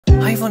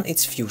Hi everyone,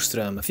 it's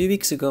Shiftscreen. A few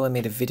weeks ago I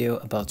made a video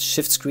about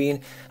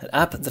Shiftscreen, an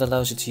app that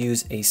allows you to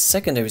use a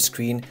secondary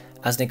screen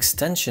as an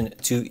extension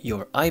to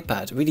your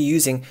iPad, really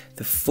using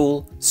the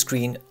full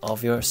screen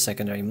of your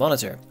secondary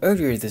monitor.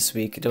 Earlier this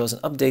week there was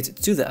an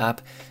update to the app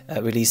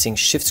releasing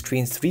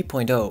Shiftscreen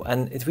 3.0,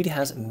 and it really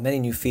has many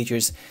new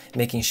features,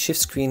 making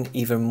Shiftscreen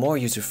even more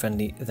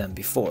user-friendly than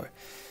before.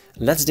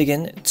 Let's dig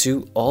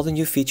into all the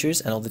new features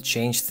and all the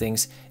changed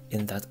things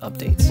in that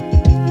update.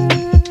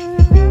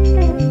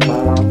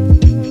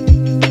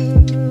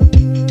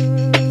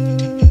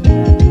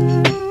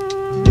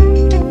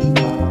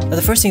 Now,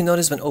 the first thing you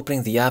notice when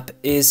opening the app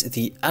is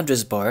the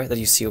address bar that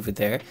you see over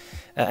there,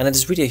 and it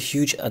is really a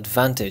huge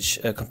advantage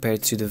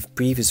compared to the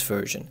previous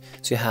version.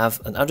 So you have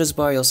an address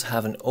bar, you also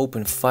have an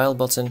open file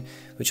button,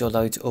 which will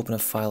allow you to open a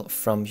file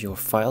from your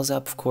Files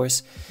app, of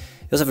course.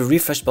 You also have a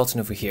refresh button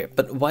over here.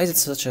 But why is it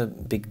such a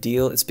big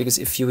deal? It's because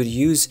if you would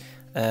use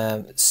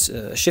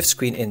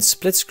Shiftscreen in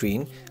split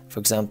screen, for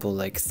example,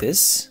 like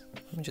this,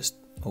 let me just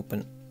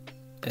open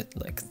it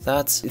like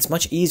that. It's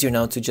much easier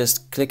now to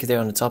just click there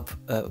on the top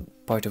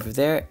part over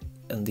there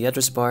on the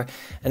address bar,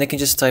 and you can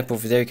just type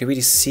over there. You can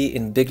really see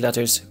in big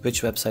letters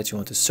which websites you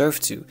want to serve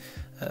to.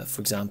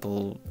 For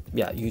example,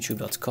 yeah,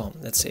 youtube.com,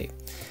 let's say.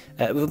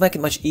 It will make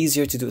it much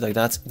easier to do it like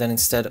that than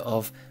instead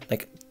of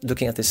like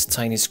looking at this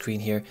tiny screen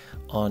here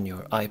on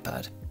your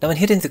iPad. Now when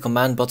hitting the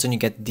command button you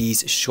get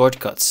these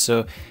shortcuts.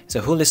 So it's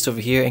a whole list over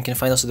here, and you can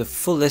find also the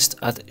full list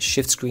at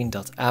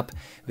shiftscreen.app,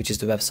 which is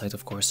the website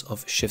of course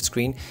of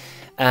Shiftscreen.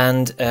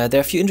 And there are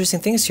a few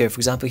interesting things here. For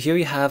example, here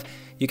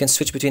you can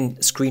switch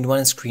between screen 1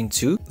 and screen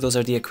 2. Those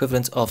are the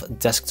equivalent of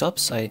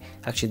desktops. I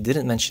actually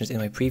didn't mention it in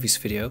my previous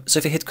video. So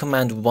if I hit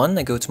command 1,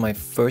 I go to my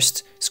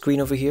first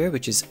screen over here,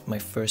 which is my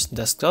first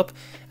desktop,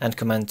 and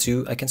command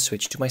 2, I can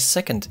switch to my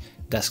second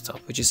desktop,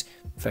 which is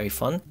very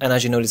fun. And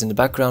as you notice in the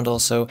background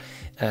also,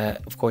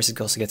 of course it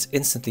also gets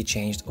instantly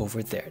changed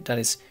over there. That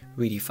is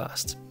really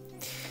fast.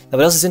 Now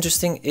what else is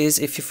interesting is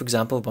if you, for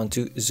example, want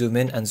to zoom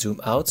in and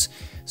zoom out.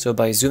 So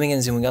by zooming in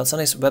and zooming out,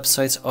 sometimes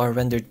websites are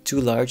rendered too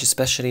large,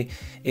 especially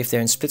if they're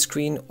in split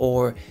screen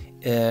or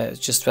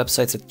just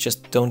websites that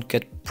just don't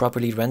get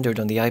properly rendered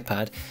on the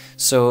iPad.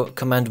 So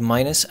command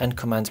minus and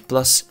command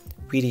plus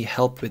really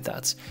help with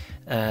that.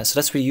 So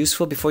that's really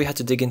useful. Before you had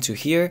to dig into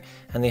here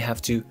and they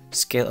have to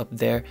scale up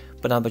there,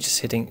 but now by just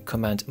hitting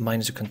command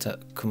minus or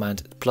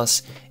command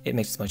plus, it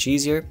makes it much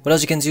easier. What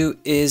else you can do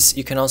is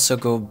you can also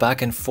go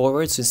back and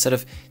forward. So instead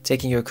of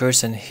taking your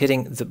cursor and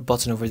hitting the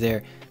button over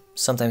there,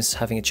 sometimes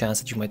having a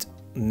chance that you might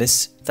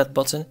miss that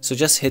button. So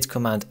just hit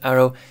command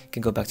arrow, you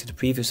can go back to the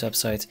previous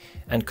website,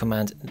 and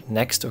command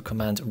next or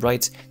command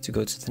right to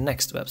go to the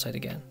next website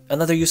again.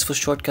 Another useful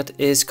shortcut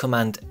is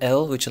command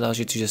L, which allows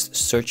you to just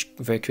search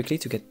very quickly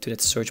to get to that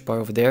search bar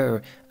over there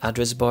or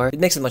address bar. It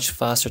makes it much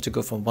faster to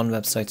go from one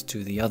website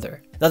to the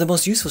other. Now the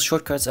most useful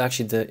shortcuts are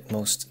actually the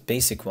most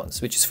basic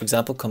ones, which is for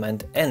example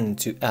command N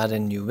to add a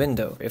new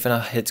window. If I now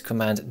hit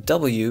command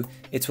W,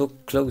 it will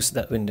close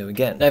that window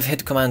again. Now if I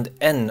hit command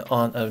N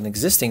on an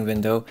existing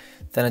window,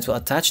 then it will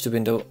attach the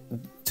window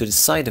to the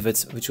side of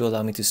it, which will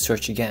allow me to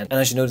search again. And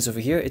as you notice over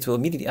here, it will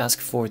immediately ask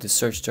for the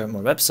search term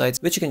or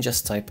website, which you can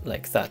just type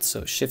like that.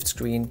 So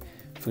Shiftscreen,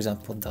 for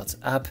example,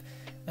 .app,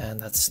 and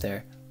that's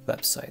their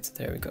website.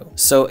 There we go.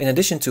 So in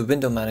addition to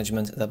window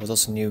management, that was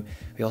also new,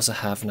 we also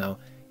have now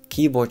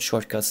keyboard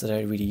shortcuts that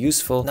are really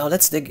useful. Now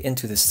let's dig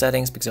into the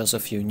settings, because there's also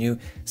a few new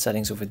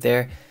settings over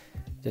there.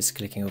 Just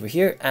clicking over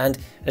here, and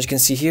as you can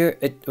see here,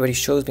 it already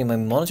shows me my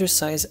monitor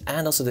size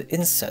and also the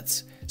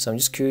insets. So I'm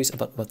just curious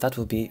about what that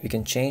will be. We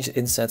can change the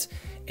inset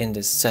in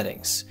the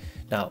settings.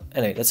 Now,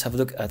 anyway, let's have a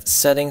look at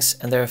settings,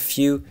 and there are a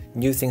few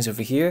new things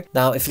over here.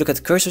 Now, if you look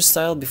at cursor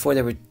style, before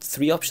there were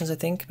 3 options, I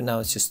think, but now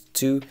it's just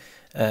 2.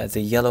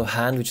 The yellow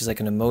hand, which is like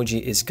an emoji,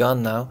 is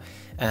gone now,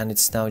 and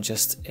it's now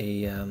just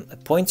a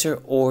pointer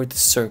or the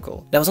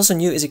circle. Now, what's also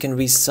new is you can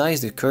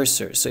resize the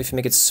cursor. So if you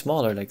make it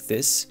smaller like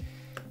this,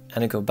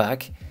 and I go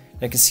back,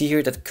 you can see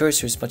here that the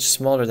cursor is much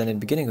smaller than in the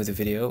beginning of the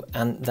video,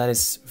 and that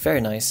is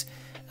very nice.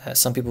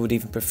 Some people would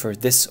even prefer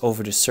this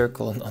over the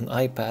circle on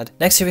iPad.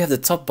 Next here we have the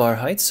top bar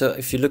height. So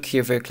if you look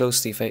here very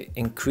closely, if I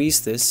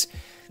increase this,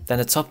 then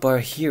the top bar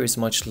here is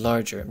much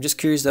larger. I'm just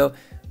curious though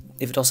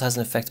if it also has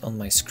an effect on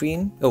my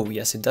screen. Oh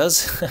yes, it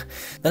does.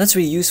 Now that's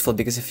really useful,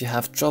 because if you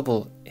have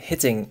trouble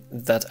hitting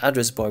that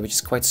address bar, which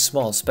is quite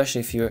small,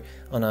 especially if you're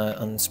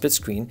on split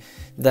screen,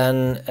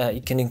 then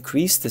you can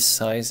increase this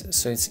size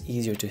so it's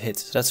easier to hit.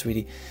 So that's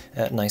really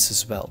nice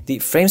as well. The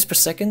frames per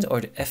second,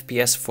 or the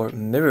FPS for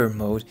mirror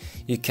mode,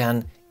 you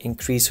can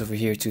increase over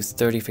here to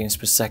 30 frames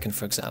per second,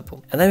 for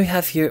example. And then we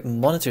have here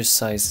monitor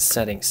size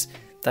settings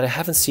that I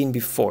haven't seen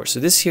before.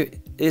 So this here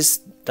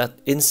is that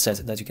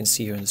inset that you can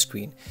see here on the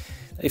screen.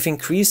 If you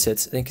increase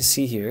it, then you can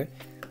see here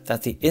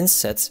that the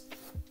inset,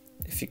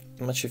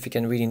 I'm not sure if you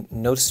can really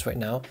notice right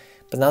now,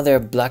 but now there are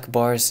black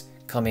bars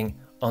coming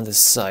on the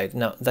side.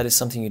 Now that is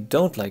something you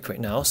don't like right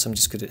now, so I'm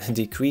just going to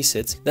decrease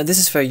it. Now this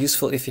is very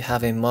useful if you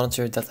have a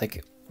monitor that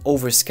like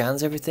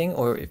overscans everything,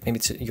 or maybe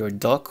it's your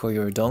dock or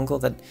your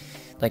dongle that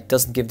like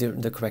doesn't give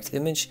the correct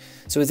image.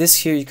 So with this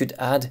here, you could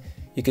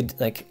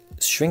like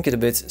shrink it a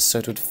bit so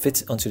it would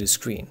fit onto the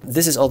screen.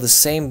 This is all the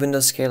same window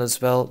scale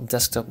as well,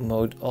 desktop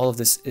mode, all of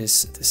this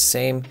is the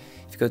same.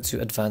 If you go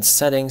to advanced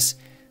settings,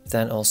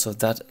 then also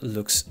that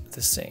looks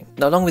the same.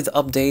 Now, along with the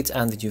update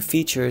and the new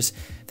features,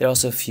 there are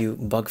also a few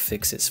bug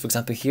fixes. For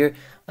example, here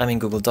I'm in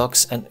Google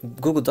Docs, and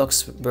Google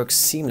Docs works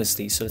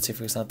seamlessly. So let's say,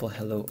 for example,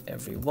 hello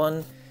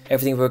everyone.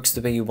 Everything works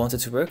the way you want it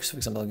to work. So for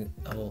example,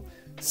 I will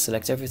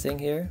select everything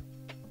here.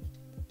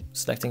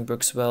 Selecting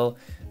works well.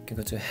 You can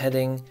go to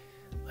heading.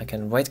 I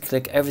can right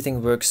click,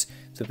 everything works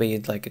the way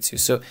you'd like it to.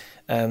 So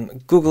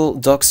Google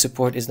Docs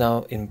support is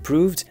now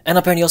improved, and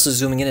apparently also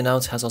zooming in and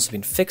out has also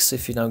been fixed. So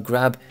if you now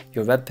grab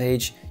your web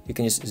page, you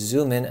can just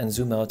zoom in and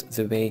zoom out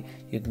the way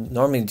you'd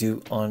normally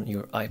do on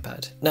your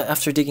iPad. Now,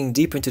 after digging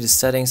deeper into the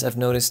settings, I've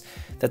noticed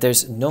that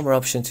there's no more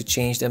option to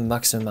change the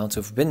maximum amount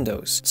of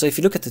windows. So if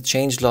you look at the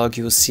change log,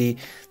 you will see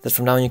that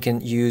from now on you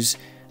can use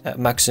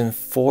maximum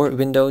 4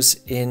 windows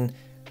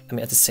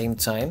at the same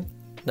time.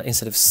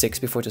 Instead of 6,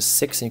 before it was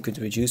 6, and you could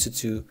reduce it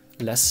to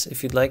less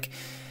if you'd like.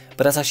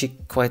 But that's actually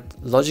quite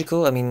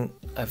logical. I mean,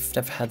 I've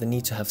never had the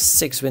need to have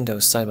 6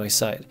 windows side by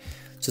side.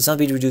 So it's now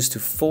been reduced to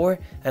 4,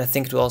 and I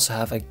think it will also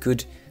have a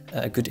good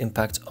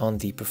impact on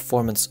the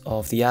performance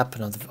of the app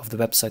and of the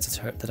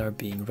websites that are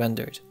being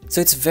rendered. So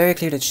it's very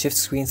clear that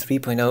Shiftscreen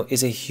 3.0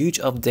 is a huge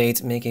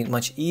update, making it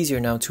much easier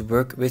now to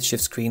work with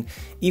Shiftscreen,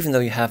 even though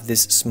you have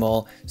this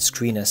small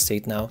screen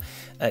estate now.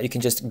 You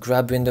can just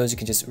grab windows, you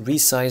can just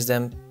resize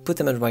them, put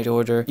them in the right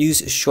order,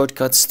 use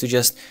shortcuts to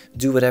just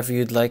do whatever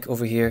you'd like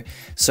over here.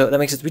 So that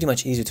makes it really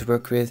much easier to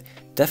work with.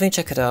 Definitely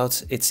check it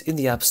out. It's in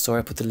the App Store.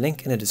 I put the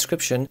link in the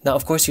description. Now,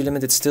 of course, you're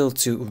limited still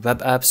to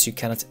web apps. You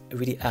cannot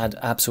really add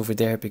apps over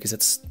there because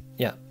it's,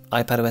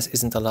 iPadOS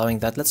isn't allowing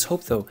that. Let's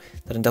hope though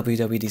that in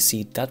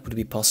WWDC that would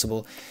be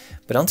possible.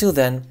 But until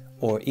then,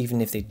 or even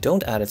if they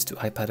don't add it to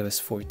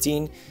iPadOS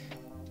 14,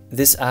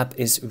 this app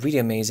is really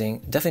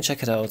amazing. Definitely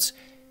check it out.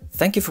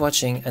 Thank you for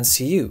watching, and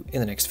see you in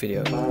the next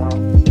video.